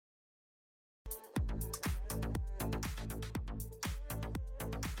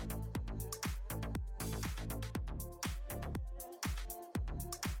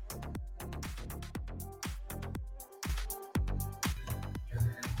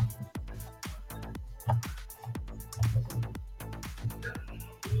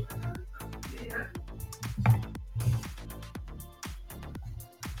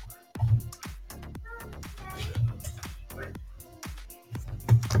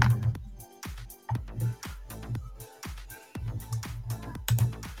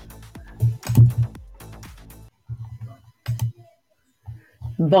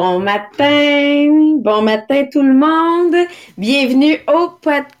Bon matin tout le monde. Bienvenue au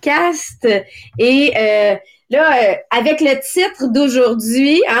podcast. Et avec le titre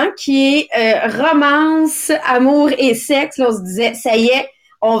d'aujourd'hui, qui est Romance, amour et sexe, là, on se disait, ça y est,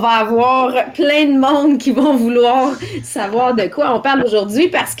 on va avoir plein de monde qui vont vouloir savoir de quoi on parle aujourd'hui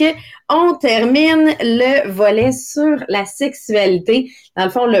parce que on termine le volet sur la sexualité. Dans le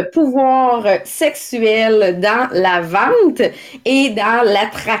fond, le pouvoir sexuel dans la vente et dans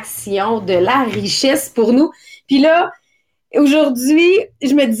l'attraction de la richesse pour nous. Puis là, aujourd'hui,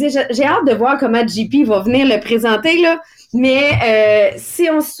 je me disais, j'ai hâte de voir comment JP va venir le présenter, là. Mais si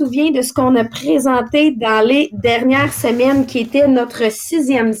on se souvient de ce qu'on a présenté dans les dernières semaines, qui était notre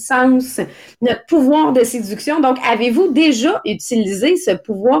sixième sens, notre pouvoir de séduction. Donc, avez-vous déjà utilisé ce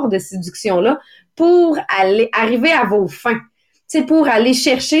pouvoir de séduction-là pour arriver à vos fins? C'est pour aller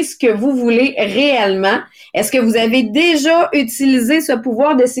chercher ce que vous voulez réellement. Est-ce que vous avez déjà utilisé ce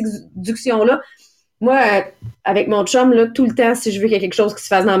pouvoir de séduction-là? Moi, avec mon chum, là, tout le temps, si je veux qu'il y ait quelque chose qui se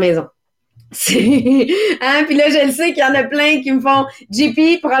fasse dans la maison. Puis là, je le sais qu'il y en a plein qui me font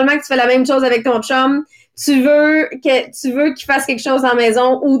JP, probablement que tu fais la même chose avec ton chum. Tu veux qu'il fasse quelque chose dans la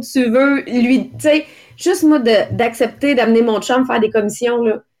maison ou tu veux lui, tu sais, juste moi d'accepter d'amener mon chum faire des commissions,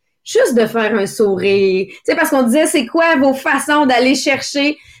 là. Juste de faire un sourire. Tu sais, parce qu'on disait, c'est quoi vos façons d'aller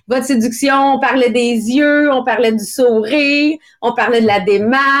chercher votre séduction? On parlait des yeux, on parlait du sourire, on parlait de la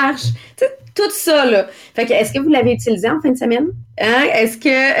démarche. Tu sais, tout ça, là. Fait que, est-ce que vous l'avez utilisé en fin de semaine? Est-ce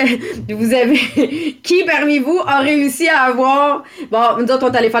que vous avez... Qui parmi vous a réussi à avoir... Bon, nous autres,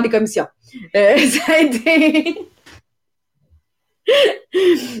 on est allés faire des commissions. Ça a été...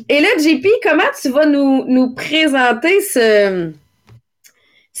 Et là, JP, comment tu vas nous présenter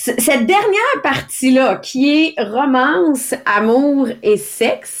cette dernière partie-là, qui est romance, amour et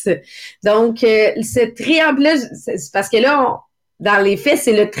sexe? Donc, ce triangle-là, c'est parce que là, dans les faits,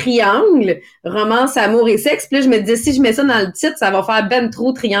 c'est le triangle, romance, amour et sexe. Puis là, je me disais, si je mets ça dans le titre, ça va faire ben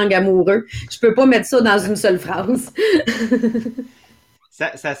trop triangle amoureux. Je peux pas mettre ça dans une seule phrase.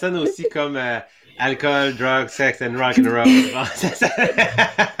 Ça sonne aussi comme alcool, drugs, sex and rock and roll. Bon,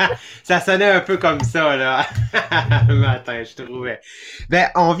 ça sonnait un peu comme ça, là, le matin, je trouvais. Ben,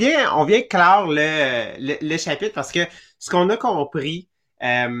 on vient clore le chapitre parce que ce qu'on a compris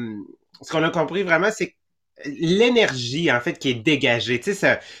vraiment, c'est l'énergie, en fait, qui est dégagée. Tu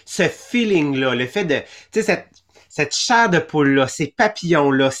sais, ce feeling-là, le fait de, tu sais, cette chair de poule-là, ces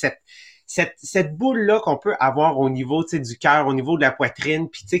papillons-là, cette boule-là qu'on peut avoir au niveau, tu sais, du cœur, au niveau de la poitrine,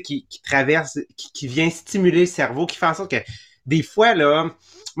 puis tu sais, qui traverse, qui vient stimuler le cerveau, qui fait en sorte que, des fois, là,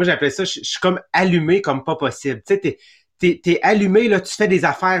 moi, j'appelle ça, je suis comme allumé comme pas possible. Tu sais, t'es allumé, là, tu fais des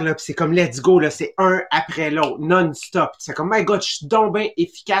affaires, là, pis c'est comme let's go, là, c'est un après l'autre, non-stop. C'est comme, my God, je suis donc bien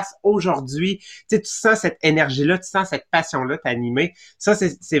efficace aujourd'hui. Tu sais, tu sens cette énergie-là, tu sens cette passion-là t'animer. Ça,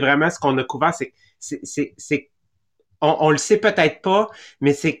 c'est vraiment ce qu'on a couvert, on le sait peut-être pas,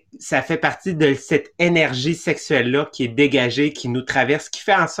 mais ça fait partie de cette énergie sexuelle-là qui est dégagée, qui nous traverse, qui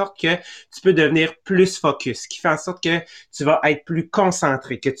fait en sorte que tu peux devenir plus focus, qui fait en sorte que tu vas être plus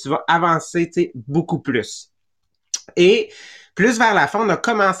concentré, que tu vas avancer, tu sais, beaucoup plus. Et plus vers la fin, on a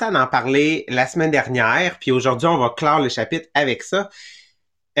commencé à en parler la semaine dernière, puis aujourd'hui, on va clore le chapitre avec ça.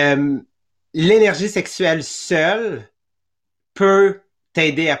 L'énergie sexuelle seule peut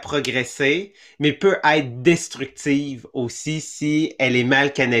t'aider à progresser, mais peut être destructive aussi si elle est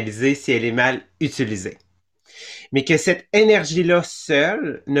mal canalisée, si elle est mal utilisée. Mais que cette énergie-là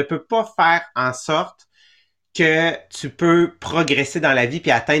seule ne peut pas faire en sorte que tu peux progresser dans la vie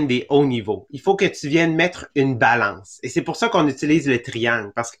puis atteindre des hauts niveaux. Il faut que tu viennes mettre une balance. Et c'est pour ça qu'on utilise le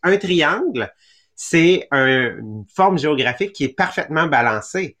triangle. Parce qu'un triangle, c'est une forme géographique qui est parfaitement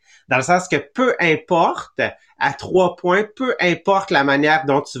balancée. Dans le sens que peu importe, à 3 points, peu importe la manière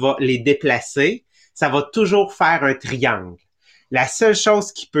dont tu vas les déplacer, ça va toujours faire un triangle. La seule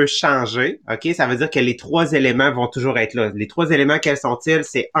chose qui peut changer, OK, ça veut dire que les 3 éléments vont toujours être là. Les 3 éléments, quels sont-ils?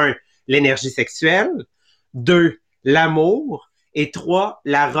 C'est 1, l'énergie sexuelle, 2, l'amour et 3,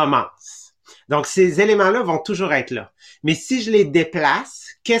 la romance. Donc, ces éléments-là vont toujours être là. Mais si je les déplace,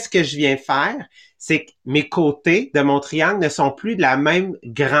 qu'est-ce que je viens faire? C'est que mes côtés de mon triangle ne sont plus de la même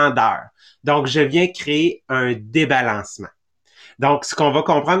grandeur. Donc, je viens créer un débalancement. Donc, ce qu'on va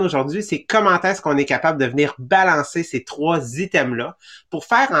comprendre aujourd'hui, c'est comment est-ce qu'on est capable de venir balancer ces 3 items-là pour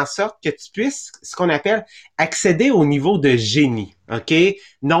faire en sorte que tu puisses, ce qu'on appelle, accéder au niveau de génie, OK?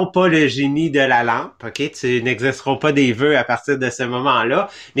 Non pas le génie de la lampe, OK? Tu n'exerceras pas des vœux à partir de ce moment-là.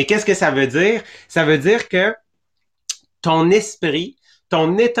 Mais qu'est-ce que ça veut dire? Ça veut dire que ton esprit,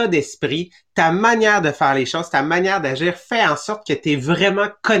 ton état d'esprit, ta manière de faire les choses, ta manière d'agir fait en sorte que tu es vraiment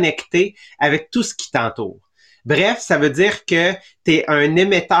connecté avec tout ce qui t'entoure. Bref, ça veut dire que t'es un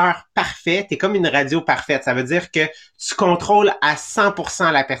émetteur parfait, t'es comme une radio parfaite. Ça veut dire que tu contrôles à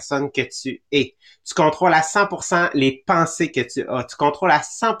 100% la personne que tu es. Tu contrôles à 100% les pensées que tu as. Tu contrôles à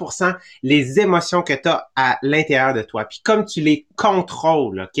 100% les émotions que tu as à l'intérieur de toi. Puis comme tu les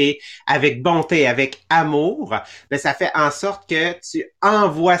contrôles, OK, avec bonté, avec amour, ben ça fait en sorte que tu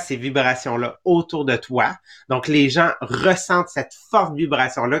envoies ces vibrations-là autour de toi. Donc les gens ressentent cette forte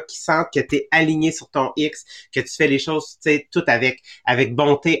vibration-là, qui sentent que tu es aligné sur ton X, que tu fais les choses, tu sais, tout avec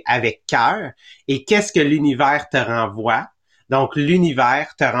bonté, avec cœur. Et qu'est-ce que l'univers te renvoie? Donc,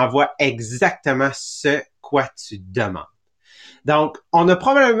 l'univers te renvoie exactement ce quoi tu demandes. Donc, on a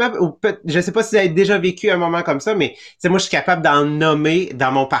probablement, je sais pas si vous avez déjà vécu un moment comme ça, mais moi, je suis capable d'en nommer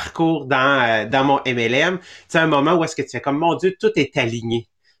dans mon parcours, dans mon MLM. C'est un moment où est-ce que tu fais comme, mon Dieu, tout est aligné.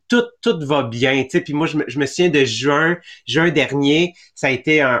 Tout va bien, tu sais. Puis moi, je me souviens de juin dernier, ça a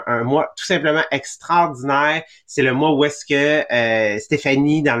été un mois tout simplement extraordinaire. C'est le mois où est-ce que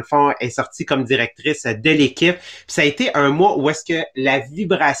Stéphanie, dans le fond, est sortie comme directrice de l'équipe. Puis ça a été un mois où est-ce que la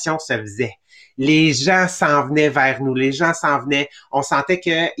vibration se faisait. Les gens s'en venaient vers nous, les gens s'en venaient. On sentait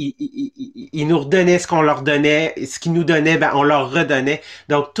que ils nous redonnaient ce qu'on leur donnait, ce qu'ils nous donnaient, ben on leur redonnait.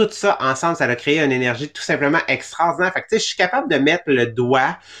 Donc tout ça ensemble, ça a créé une énergie tout simplement extraordinaire. Fait que tu sais, je suis capable de mettre le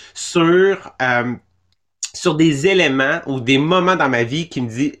doigt sur des éléments ou des moments dans ma vie qui me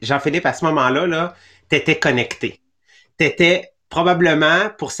dit, Jean-Philippe, à ce moment-là, là, t'étais connecté. T'étais probablement,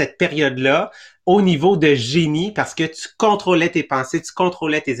 pour cette période-là, au niveau de génie, parce que tu contrôlais tes pensées, tu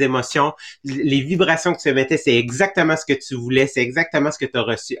contrôlais tes émotions, les vibrations que tu émettais, c'est exactement ce que tu voulais, c'est exactement ce que tu as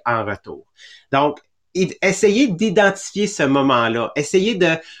reçu en retour. Donc, essayez d'identifier ce moment-là, essayez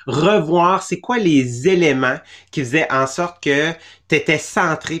de revoir c'est quoi les éléments qui faisaient en sorte que tu étais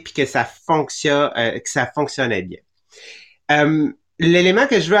centré puis que ça fonctionnait bien. L'élément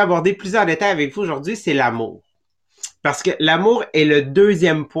que je veux aborder plus en détail avec vous aujourd'hui, c'est l'amour. Parce que l'amour est le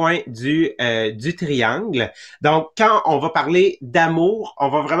deuxième point du triangle. Donc, quand on va parler d'amour, on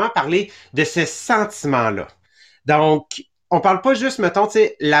va vraiment parler de ce sentiment-là. Donc, on parle pas juste, mettons, tu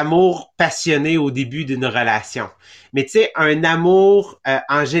sais, l'amour passionné au début d'une relation. Mais tu sais, un amour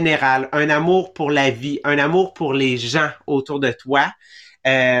en général, un amour pour la vie, un amour pour les gens autour de toi.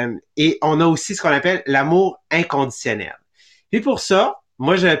 Et on a aussi ce qu'on appelle l'amour inconditionnel. Puis pour ça,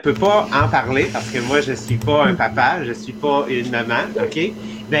 moi, je ne peux pas en parler parce que moi, je suis pas un papa, je suis pas une maman, OK?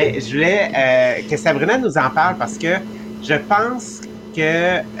 Ben, je voulais que Sabrina nous en parle parce que je pense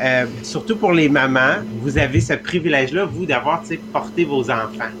que, surtout pour les mamans, vous avez ce privilège-là, vous, d'avoir, tu sais, porté vos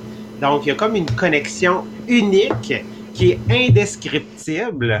enfants. Donc, il y a comme une connexion unique qui est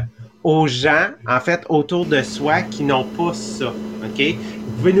indescriptible aux gens, en fait, autour de soi qui n'ont pas ça, OK?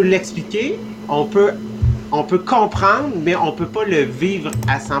 Vous pouvez nous l'expliquer? On peut comprendre, mais on peut pas le vivre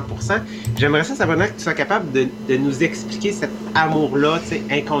à 100%. J'aimerais ça, Sabrina, que tu sois capable de nous expliquer cet amour-là, tu sais,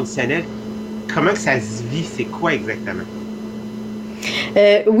 inconditionnel. Comment que ça se vit? C'est quoi exactement?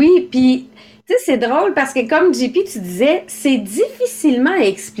 Oui, puis tu sais, c'est drôle parce que comme JP, tu disais, c'est difficilement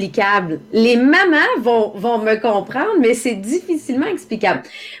explicable. Les mamans vont me comprendre, mais c'est difficilement explicable.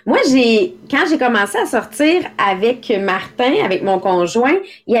 Moi, quand j'ai commencé à sortir avec Martin, avec mon conjoint,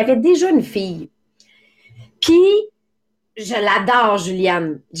 il y avait déjà une fille. Puis, je l'adore,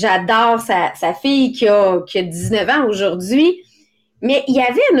 Juliane. J'adore sa fille qui a 19 ans aujourd'hui. Mais il y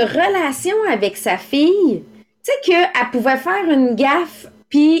avait une relation avec sa fille, tu sais, qu'elle pouvait faire une gaffe,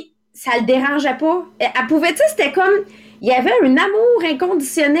 puis ça le dérangeait pas. Elle pouvait, tu sais, c'était comme, il y avait un amour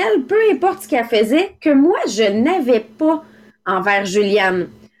inconditionnel, peu importe ce qu'elle faisait, que moi, je n'avais pas envers Juliane.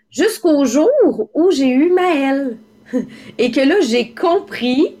 Jusqu'au jour où j'ai eu Maëlle. Et que là, j'ai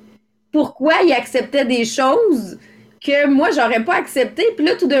compris pourquoi il acceptait des choses que moi, j'aurais pas accepté. Puis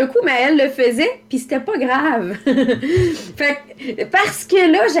là, tout d'un coup, Maëlle le faisait, puis c'était pas grave. Fait que, parce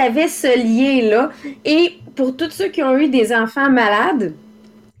que là, j'avais ce lien-là. Et pour tous ceux qui ont eu des enfants malades,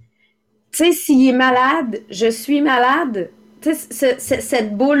 tu sais, s'il est malade, je suis malade. Tu sais,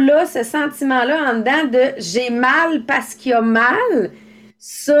 cette boule-là, ce sentiment-là en dedans de j'ai mal parce qu'il y a mal,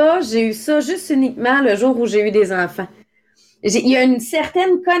 ça, j'ai eu ça juste uniquement le jour où j'ai eu des enfants. Il y a une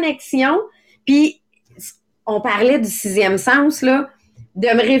certaine connexion, puis on parlait du sixième sens, là, de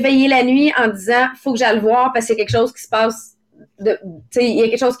me réveiller la nuit en disant faut que j'aille le voir parce qu'il y a quelque chose qui se passe, tu sais, il y a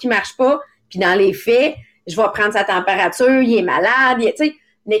quelque chose qui marche pas, puis dans les faits, je vais prendre sa température, il est malade, tu sais,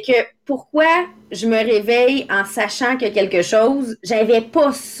 mais que pourquoi je me réveille en sachant qu'il y a quelque chose, j'avais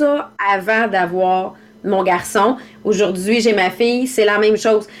pas ça avant d'avoir mon garçon. Aujourd'hui, j'ai ma fille, c'est la même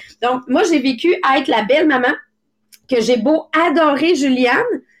chose. Donc, moi, j'ai vécu à être la belle maman, que j'ai beau adorer Juliane,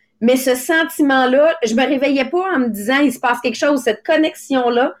 mais ce sentiment-là, je me réveillais pas en me disant il se passe quelque chose. Cette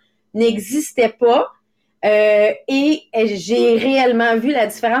connexion-là n'existait pas. Et j'ai réellement vu la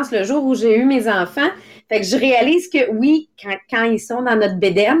différence le jour où j'ai eu mes enfants. Fait que je réalise que oui, quand ils sont dans notre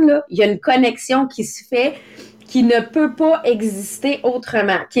bédaine, là, il y a une connexion qui se fait qui ne peut pas exister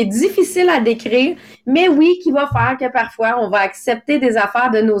autrement, qui est difficile à décrire, mais oui, qui va faire que parfois on va accepter des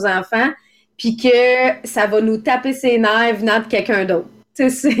affaires de nos enfants, puis que ça va nous taper ses nerfs venant de quelqu'un d'autre.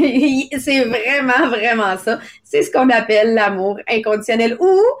 C'est vraiment, vraiment ça. C'est ce qu'on appelle l'amour inconditionnel.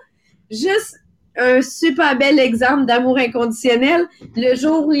 Ou juste un super bel exemple d'amour inconditionnel, le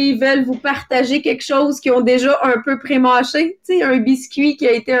jour où ils veulent vous partager quelque chose qu'ils ont déjà un peu pré-mâché, tu sais, un biscuit qui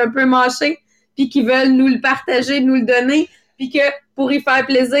a été un peu mâché, puis qu'ils veulent nous le partager, nous le donner, puis que pour y faire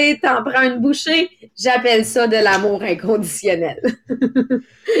plaisir, t'en prends une bouchée, j'appelle ça de l'amour inconditionnel.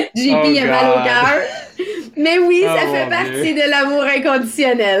 JP Oh a mal au God! cœur, mais oui, ça Oh fait mon Dieu! partie de l'amour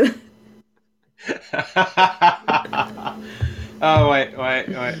inconditionnel. Ah ouais,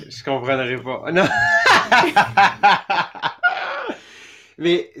 je comprendrais pas. Non.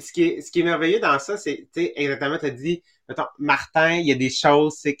 Mais ce qui est merveilleux dans ça, c'est, tu sais, exactement, t'as dit, mettons, Martin, il y a des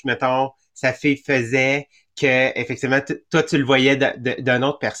choses, c'est que, mettons, sa fille faisait, que, effectivement, toi, tu le voyais d'une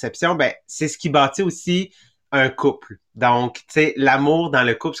autre perception, ben, c'est ce qui bâtit aussi un couple. Donc, tu sais, l'amour dans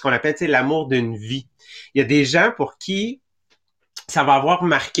le couple, ce qu'on appelle, tu sais, l'amour d'une vie. Il y a des gens pour qui ça va avoir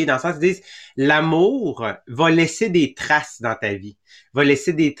marqué dans le sens, ils disent, l'amour va laisser des traces dans ta vie. Va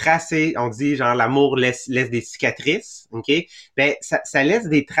laisser des traces, et on dit, genre, l'amour laisse des cicatrices, OK? Ben, ça laisse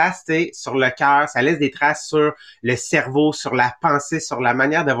des traces, tu sais, sur le cœur, ça laisse des traces sur le cerveau, sur la pensée, sur la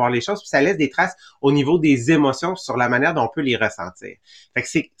manière de voir les choses, puis ça laisse des traces au niveau des émotions, sur la manière dont on peut les ressentir. Fait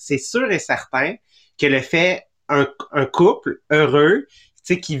que c'est sûr et certain que le fait, un couple heureux,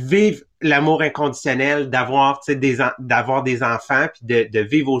 tu sais, qui vivent l'amour inconditionnel, d'avoir, tu sais, d'avoir des enfants, puis de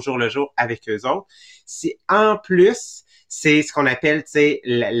vivre au jour le jour avec eux autres. Si en plus, c'est ce qu'on appelle, tu sais,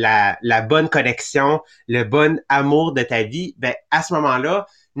 la bonne connexion, le bon amour de ta vie, ben à ce moment-là,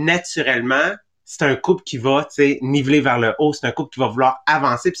 naturellement, c'est un couple qui va, tu sais, niveler vers le haut, c'est un couple qui va vouloir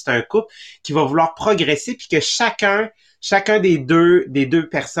avancer, puis c'est un couple qui va vouloir progresser, puis que chacun des deux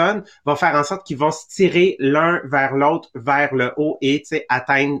personnes va faire en sorte qu'ils vont se tirer l'un vers l'autre, vers le haut et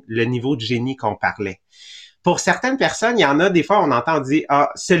atteindre le niveau de génie qu'on parlait. Pour certaines personnes, il y en a des fois, on entend dire, ah,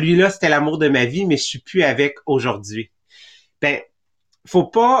 celui-là, c'était l'amour de ma vie, mais je suis plus avec aujourd'hui. Ben, faut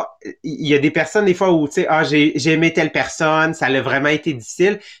pas, il y a des personnes des fois où tu sais, ah, j'ai aimé telle personne, ça a vraiment été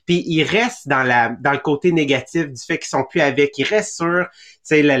difficile, puis ils restent dans le côté négatif du fait qu'ils sont plus avec, ils restent sur, tu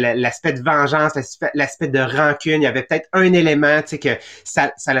sais, l'aspect de vengeance, l'aspect de rancune, il y avait peut-être un élément, tu sais, que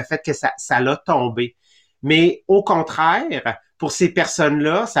ça l'a fait que ça l'a tombé. Mais au contraire, pour ces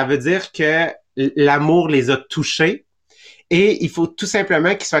personnes-là, ça veut dire que l'amour les a touchés, et il faut tout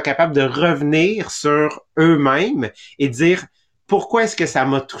simplement qu'ils soient capables de revenir sur eux-mêmes et dire pourquoi est-ce que ça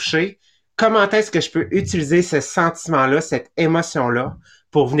m'a touché? Comment est-ce que je peux utiliser ce sentiment-là, cette émotion-là,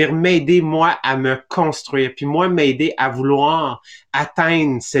 pour venir m'aider, moi, à me construire, puis moi, m'aider à vouloir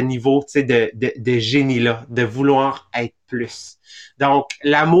atteindre ce niveau, tu sais, de génie-là, de vouloir être plus. Donc,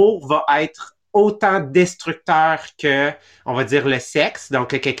 l'amour va être autant destructeur que, on va dire, le sexe. Donc,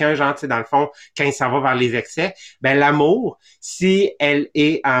 quelqu'un, genre, tu sais, dans le fond, quand il s'en va vers les excès, ben, l'amour, si elle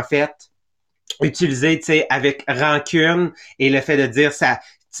est, en fait, utilisée, tu sais, avec rancune et le fait de dire ça,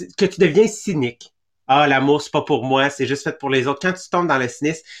 que tu deviens cynique. Ah, l'amour, c'est pas pour moi, c'est juste fait pour les autres. Quand tu tombes dans le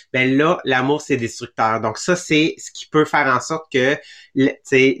cynisme, ben là, l'amour, c'est destructeur. Donc ça, c'est ce qui peut faire en sorte que, tu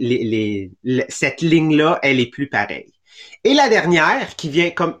sais, cette ligne-là, elle est plus pareille. Et la dernière, qui vient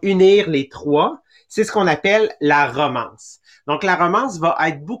comme unir les trois, c'est ce qu'on appelle la romance. Donc, la romance va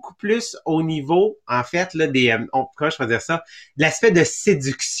être beaucoup plus au niveau, en fait, là, comment je peux dire ça, de l'aspect de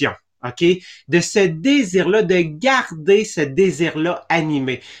séduction. OK? De ce désir-là, de garder ce désir-là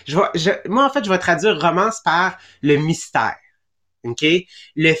animé. Moi, en fait, je vais traduire romance par le mystère. OK?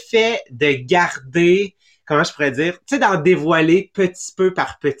 Le fait de garder, comment je pourrais dire, tu sais, d'en dévoiler petit peu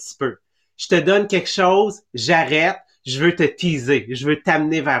par petit peu. Je te donne quelque chose, j'arrête, je veux te teaser, je veux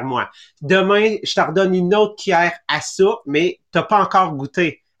t'amener vers moi. Demain, je te redonne une autre cuillère à soupe, mais t'as pas encore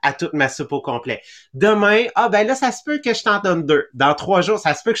goûté à toute ma soupe au complet. Demain, ah ben là, ça se peut que je t'en donne deux. Dans 3 jours,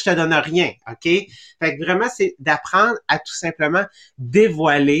 ça se peut que je te donne rien, OK? Fait que vraiment, c'est d'apprendre à tout simplement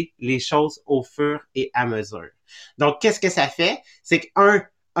dévoiler les choses au fur et à mesure. Donc, qu'est-ce que ça fait? C'est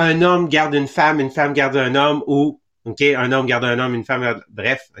qu'un homme garde une femme garde un homme, ou OK, un homme garde un homme, une femme garde...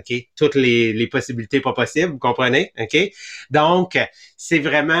 Bref, OK, toutes les possibilités pas possibles, vous comprenez? OK? Donc, c'est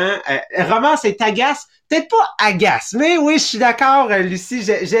vraiment... romance et agace, peut-être pas agace, mais oui, je suis d'accord, Lucie,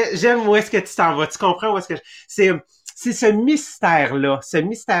 j'aime où est-ce que tu t'en vas. Tu comprends où est-ce que... C'est ce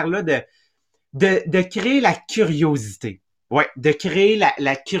mystère-là de créer la curiosité. Ouais, de créer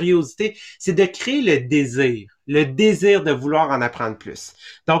la curiosité, c'est de créer le désir de vouloir en apprendre plus.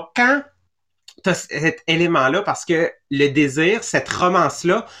 Donc, quand t'as cet élément-là, parce que le désir, cette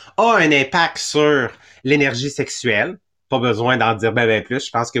romance-là, a un impact sur l'énergie sexuelle. Pas besoin d'en dire ben plus,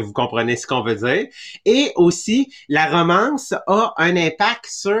 je pense que vous comprenez ce qu'on veut dire. Et aussi, la romance a un impact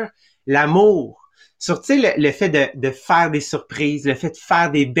sur l'amour, sur, tu sais, le fait de faire des surprises, le fait de faire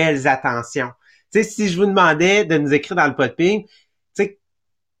des belles attentions. Tu sais, si je vous demandais de nous écrire dans le podping, tu sais,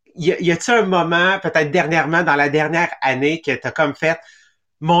 y a-t-il un moment, peut-être dernièrement, dans la dernière année, que t'as comme fait,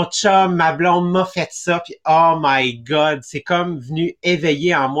 mon chum, ma blonde m'a fait ça, puis oh my God, c'est comme venu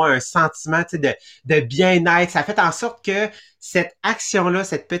éveiller en moi un sentiment, tu sais, de bien-être. Ça a fait en sorte que cette action-là,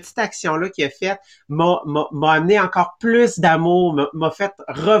 cette petite action-là qu'il a faite, m'a amené encore plus d'amour, m'a fait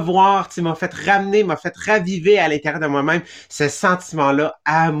revoir, tu sais, m'a fait ramener, m'a fait raviver à l'intérieur de moi-même ce sentiment-là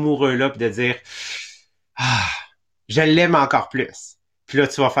amoureux-là, puis de dire, ah, je l'aime encore plus. Puis là,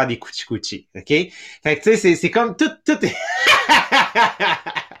 tu vas faire des couchi-couchi, OK? Fait que, tu sais, c'est comme tout est...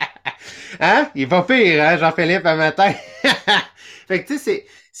 Hein? Il est pas pire, hein, Jean-Philippe, un matin. Fait que, tu sais,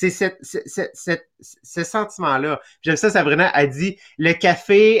 ce sentiment-là. J'aime ça, Sabrina a dit le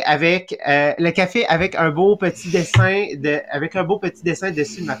café avec un beau petit dessin avec un beau petit dessin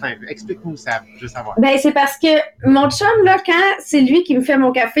dessus le matin. Explique-nous ça, je veux savoir. Ben, c'est parce que mon chum, là, quand c'est lui qui me fait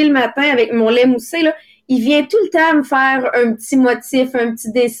mon café le matin avec mon lait moussé, là, il vient tout le temps me faire un petit motif, un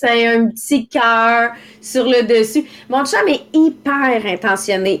petit dessin, un petit cœur sur le dessus. Mon chum est hyper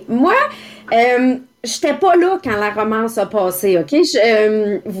intentionné. Moi, j'étais pas là quand la romance a passé, OK?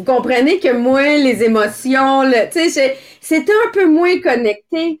 Vous comprenez que moi, les émotions, tu sais, c'était un peu moins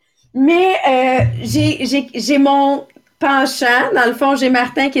connecté, mais j'ai mon penchant. Dans le fond, j'ai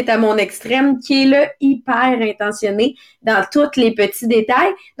Martin qui est à mon extrême, qui est là hyper intentionné dans tous les petits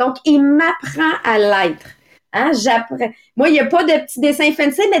détails. Donc, il m'apprend à l'être. Hein, j'apprends. Moi, il n'y a pas de petits dessins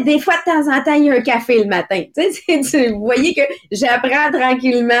fancy, mais des fois, de temps en temps, il y a un café le matin. Tu sais, vous voyez que j'apprends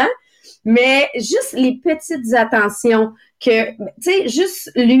tranquillement, mais juste les petites attentions que, tu sais,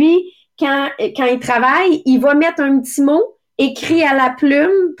 juste lui, quand il travaille, il va mettre un petit mot écrit à la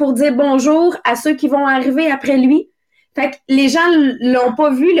plume pour dire bonjour à ceux qui vont arriver après lui. Fait que les gens l'ont pas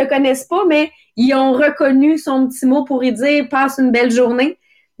vu, le connaissent pas, mais ils ont reconnu son petit mot pour y dire passe une belle journée.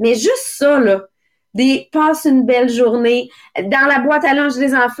 Mais juste ça, là, passe une belle journée. Dans la boîte à lunch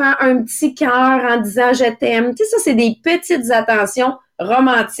des enfants, un petit cœur en disant je t'aime. Tu sais, ça, c'est des petites attentions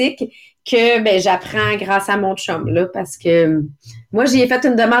romantiques que ben j'apprends grâce à mon chum, là, parce que moi, j'ai fait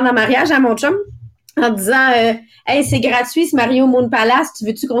une demande en mariage à mon chum en disant hey, c'est gratuit, ce Mario Moon Palace, tu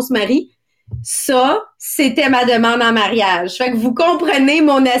veux-tu qu'on se marie? Ça, c'était ma demande en mariage. Fait que vous comprenez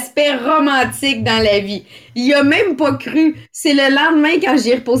mon aspect romantique dans la vie. Il a même pas cru. C'est le lendemain, quand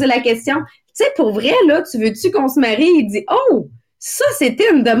j'ai reposé la question, tu sais, pour vrai, là, tu veux-tu qu'on se marie? Il dit, oh, ça, c'était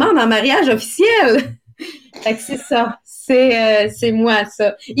une demande en mariage officielle. Fait que c'est ça. C'est moi,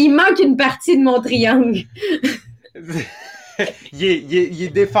 ça. Il manque une partie de mon triangle. Il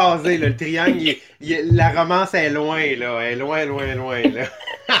est déphasé, là, le triangle. La romance est loin, là. Elle est loin, loin, loin, là.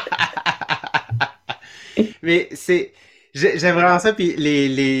 Mais j'aime vraiment ça, puis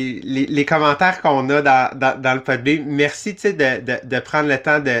les commentaires qu'on a dans le podbay, merci, tu sais, de prendre le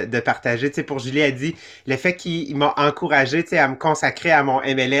temps de partager. Tu sais, pour Julie, elle dit, le fait qu'il m'a encouragé, tu sais, à me consacrer à mon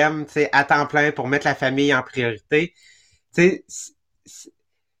MLM, tu sais, à temps plein pour mettre la famille en priorité. Tu sais,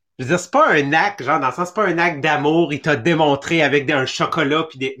 je veux dire, c'est pas un acte, genre, dans le sens, c'est pas un acte d'amour, il t'a démontré avec un chocolat,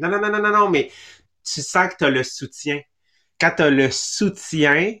 puis des... Non, non, non, non, non, non, mais tu sens que t'as le soutien. Quand t'as le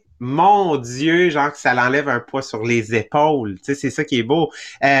soutien, mon Dieu, genre que ça l'enlève un poids sur les épaules. Tu sais, c'est ça qui est beau.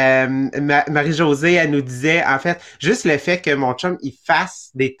 Marie-Josée, elle nous disait, en fait, juste le fait que mon chum, il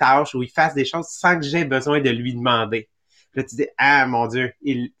fasse des tâches ou il fasse des choses sans que j'ai besoin de lui demander. Puis là, tu dis, ah, mon Dieu,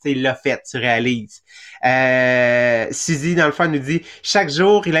 il l'a fait, tu réalises. Suzy, dans le fond, nous dit, chaque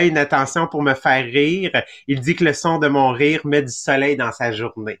jour, il a une attention pour me faire rire. Il dit que le son de mon rire met du soleil dans sa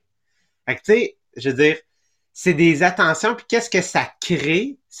journée. Fait que, tu sais, je veux dire, c'est des attentions, puis qu'est-ce que ça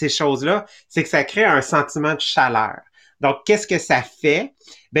crée, ces choses-là? C'est que ça crée un sentiment de chaleur. Donc, qu'est-ce que ça fait?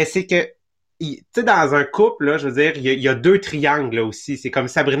 Ben, c'est que, tu sais, dans un couple, là, je veux dire, il y a deux triangles, là, aussi. C'est comme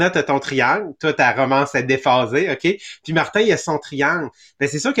Sabrina, t'as ton triangle, toi, ta romance est déphasée, OK? Puis Martin, il a son triangle. Ben,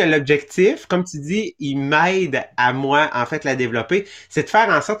 c'est sûr que l'objectif, comme tu dis, il m'aide à moi, en fait, la développer, c'est de faire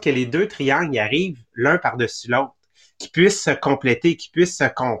en sorte que les deux triangles y arrivent l'un par-dessus l'autre, qu'ils puissent se compléter, qu'ils puissent se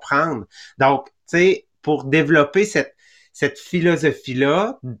comprendre. Donc, tu sais, pour développer cette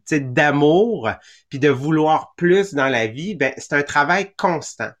philosophie-là, tu sais, d'amour, puis de vouloir plus dans la vie, ben c'est un travail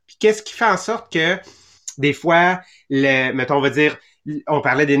constant. Puis qu'est-ce qui fait en sorte que des fois, mettons, on va dire, on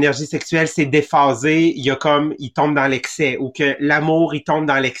parlait d'énergie sexuelle, c'est déphasé, il tombe dans l'excès, ou que l'amour, il tombe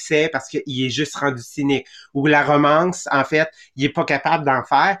dans l'excès parce qu'il est juste rendu cynique, ou la romance, en fait, il est pas capable d'en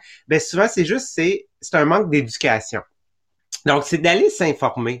faire. Ben souvent, c'est un manque d'éducation. Donc, c'est d'aller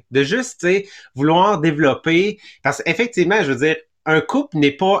s'informer, de juste, tu sais, vouloir développer, parce qu'effectivement, je veux dire, un couple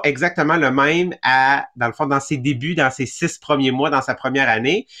n'est pas exactement le même dans le fond, dans ses débuts, dans ses 6 premiers mois, dans sa première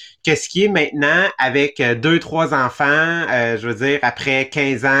année, que ce qui est maintenant avec 2, 3 enfants, je veux dire, après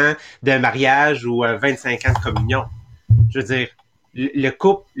 15 ans de mariage ou 25 ans de communion. Je veux dire, le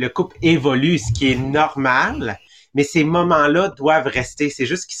couple évolue, ce qui est normal, mais ces moments-là doivent rester. C'est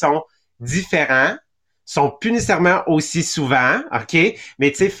juste qu'ils sont différents, sont plus nécessairement aussi souvent, OK?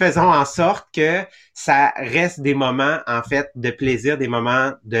 Mais tu sais, faisons en sorte que ça reste des moments, en fait, de plaisir, des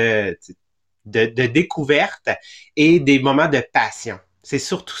moments de découverte et des moments de passion. C'est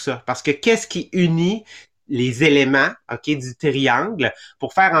surtout ça. Parce que qu'est-ce qui unit les éléments, OK, du triangle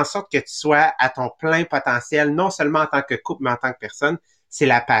pour faire en sorte que tu sois à ton plein potentiel, non seulement en tant que couple, mais en tant que personne, c'est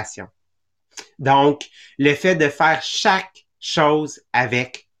la passion. Donc, le fait de faire chaque chose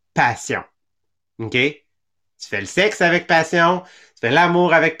avec passion. OK? Tu fais le sexe avec passion, tu fais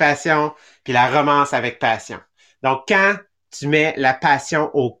l'amour avec passion, puis la romance avec passion. Donc, quand tu mets la passion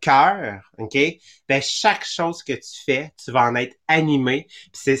au cœur, OK? Ben, chaque chose que tu fais, tu vas en être animé,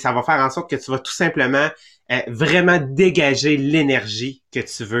 puis ça va faire en sorte que tu vas tout simplement vraiment dégager l'énergie que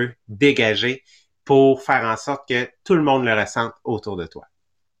tu veux dégager pour faire en sorte que tout le monde le ressente autour de toi.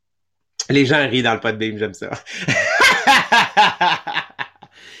 Les gens rient dans le Podbean, j'aime ça.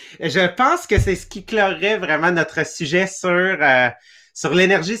 Je pense que c'est ce qui clorerait vraiment notre sujet sur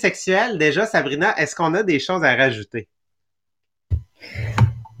l'énergie sexuelle. Déjà, Sabrina, est-ce qu'on a des choses à rajouter?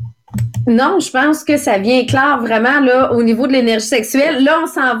 Non, je pense que ça vient clair vraiment là au niveau de l'énergie sexuelle. Là, on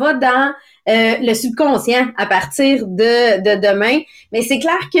s'en va dans le subconscient à partir de demain. Mais c'est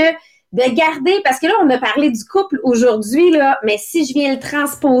clair que de garder, parce que là, on a parlé du couple aujourd'hui, là, mais si je viens le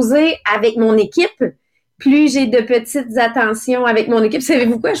transposer avec mon équipe, plus j'ai de petites attentions avec mon équipe.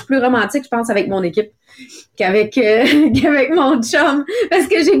 Savez-vous quoi? Je suis plus romantique, je pense, avec mon équipe qu'avec mon chum. Parce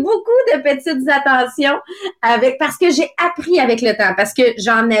que j'ai beaucoup de petites attentions parce que j'ai appris avec le temps. Parce que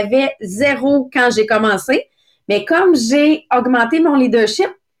j'en avais zéro quand j'ai commencé. Mais comme j'ai augmenté mon leadership,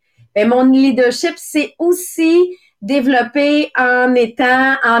 ben mon leadership, c'est aussi développé en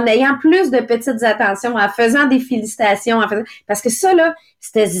ayant plus de petites attentions, en faisant des félicitations, parce que ça, là,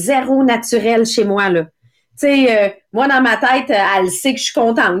 c'était zéro naturel chez moi, là. Tu sais, moi, dans ma tête, elle sait que je suis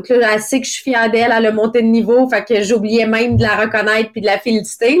contente, là, elle sait que je suis fière d'elle, elle a monté de niveau, fait que j'oubliais même de la reconnaître puis de la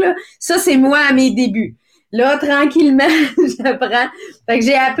féliciter, là. Ça, c'est moi à mes débuts. Là, tranquillement, j'apprends. Fait que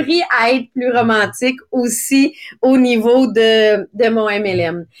j'ai appris à être plus romantique aussi au niveau de mon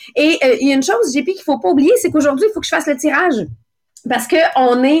MLM. Et il y a une chose, JP, qu'il faut pas oublier, c'est qu'aujourd'hui, il faut que je fasse le tirage. Parce que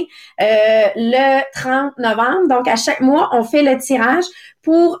on est le 30 novembre, donc à chaque mois, on fait le tirage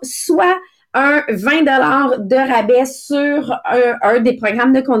pour soit un 20 de rabais sur un des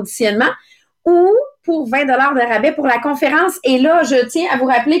programmes de conditionnement ou pour 20 de rabais pour la conférence. Et là, je tiens à vous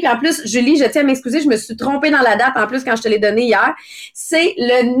rappeler, puis en plus, Julie, je tiens à m'excuser, je me suis trompée dans la date en plus quand je te l'ai donnée hier. C'est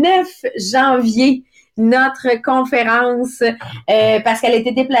le 9 janvier, notre conférence, parce qu'elle a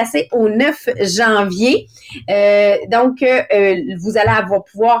été déplacée au 9 janvier. Donc, vous allez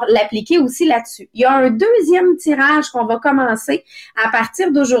pouvoir l'appliquer aussi là-dessus. Il y a un deuxième tirage qu'on va commencer à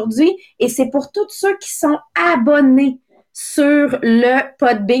partir d'aujourd'hui et c'est pour tous ceux qui sont abonnés sur le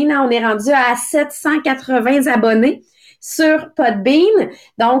Podbean. On est rendu à 780 abonnés sur Podbean.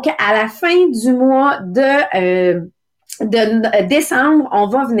 Donc, à la fin du mois de décembre, on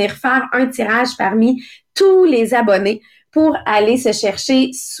va venir faire un tirage parmi tous les abonnés pour aller se chercher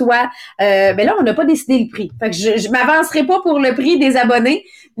soit... ben là, on n'a pas décidé le prix. Fait que je m'avancerai pas pour le prix des abonnés,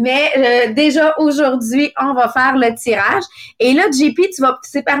 mais déjà aujourd'hui, on va faire le tirage. Et là, JP,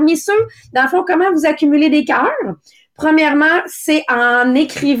 c'est parmi ceux, dans le fond, comment vous accumulez des cœurs? Premièrement, c'est en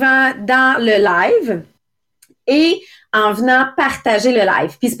écrivant dans le live et en venant partager le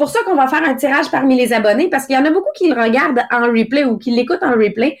live. Puis c'est pour ça qu'on va faire un tirage parmi les abonnés parce qu'il y en a beaucoup qui le regardent en replay ou qui l'écoutent en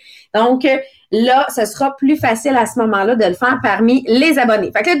replay. Donc là, ce sera plus facile à ce moment-là de le faire parmi les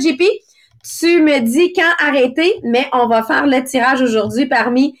abonnés. Fait que là, JP, tu me dis quand arrêter, mais on va faire le tirage aujourd'hui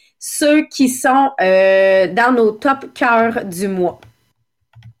parmi ceux qui sont dans nos top cœurs du mois.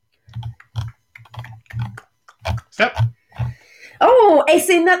 Stop! Oh, et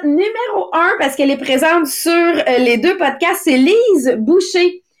c'est notre numéro 1 parce qu'elle est présente sur les deux podcasts. C'est Lise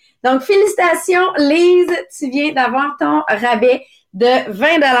Boucher Donc, félicitations, Lise, tu viens d'avoir ton rabais de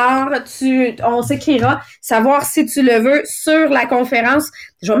 20 $. On s'écrira, savoir si tu le veux sur la conférence.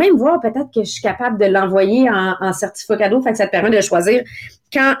 Je vais même voir peut-être que je suis capable de l'envoyer en certificat cadeau, fait que ça te permet de choisir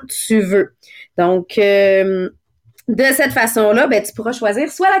quand tu veux. Donc, de cette façon-là, ben, tu pourras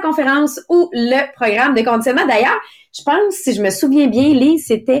choisir soit la conférence ou le programme de conditionnement. D'ailleurs, je pense, si je me souviens bien, Lise,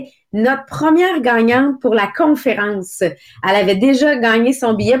 c'était notre première gagnante pour la conférence. Elle avait déjà gagné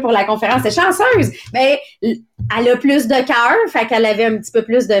son billet pour la conférence. C'est chanceuse, mais elle a plus de cœur, fait qu'elle avait un petit peu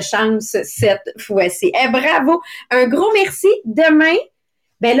plus de chance cette fois-ci. Bravo! Un gros merci. Demain,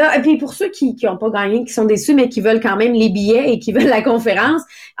 ben là, et puis pour ceux qui ont pas gagné, qui sont déçus, mais qui veulent quand même les billets et qui veulent la conférence,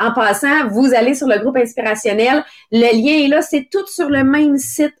 en passant, vous allez sur le groupe inspirationnel. Le lien est là, c'est tout sur le même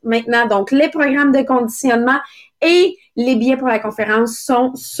site maintenant. Donc, les programmes de conditionnement et les billets pour la conférence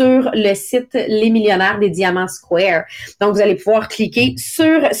sont sur le site Les Millionnaires des Diamants Square. Donc, vous allez pouvoir cliquer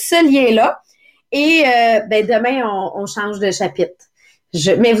sur ce lien-là. Et ben demain, on change de chapitre.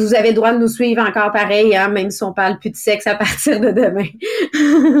 Mais vous avez le droit de nous suivre encore pareil, hein, même si on parle plus de sexe à partir de demain.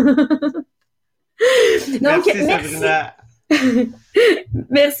 Donc, Merci, Sabrina.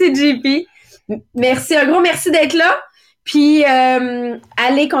 Merci, JP. Merci, un gros merci d'être là. Puis,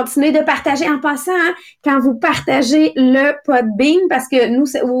 allez continuer de partager. En passant, hein, quand vous partagez le Podbean, parce que nous,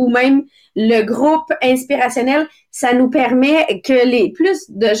 ou même le groupe inspirationnel, ça nous permet que plus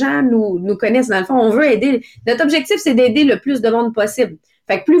de gens nous connaissent. Dans le fond, on veut aider. Notre objectif, c'est d'aider le plus de monde possible.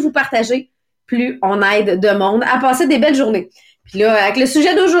 Fait que plus vous partagez, plus on aide de monde à passer des belles journées. Puis là, avec le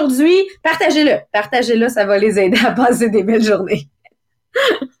sujet d'aujourd'hui, partagez-le. Partagez-le, ça va les aider à passer des belles journées.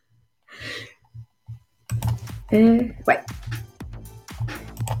 Ouais.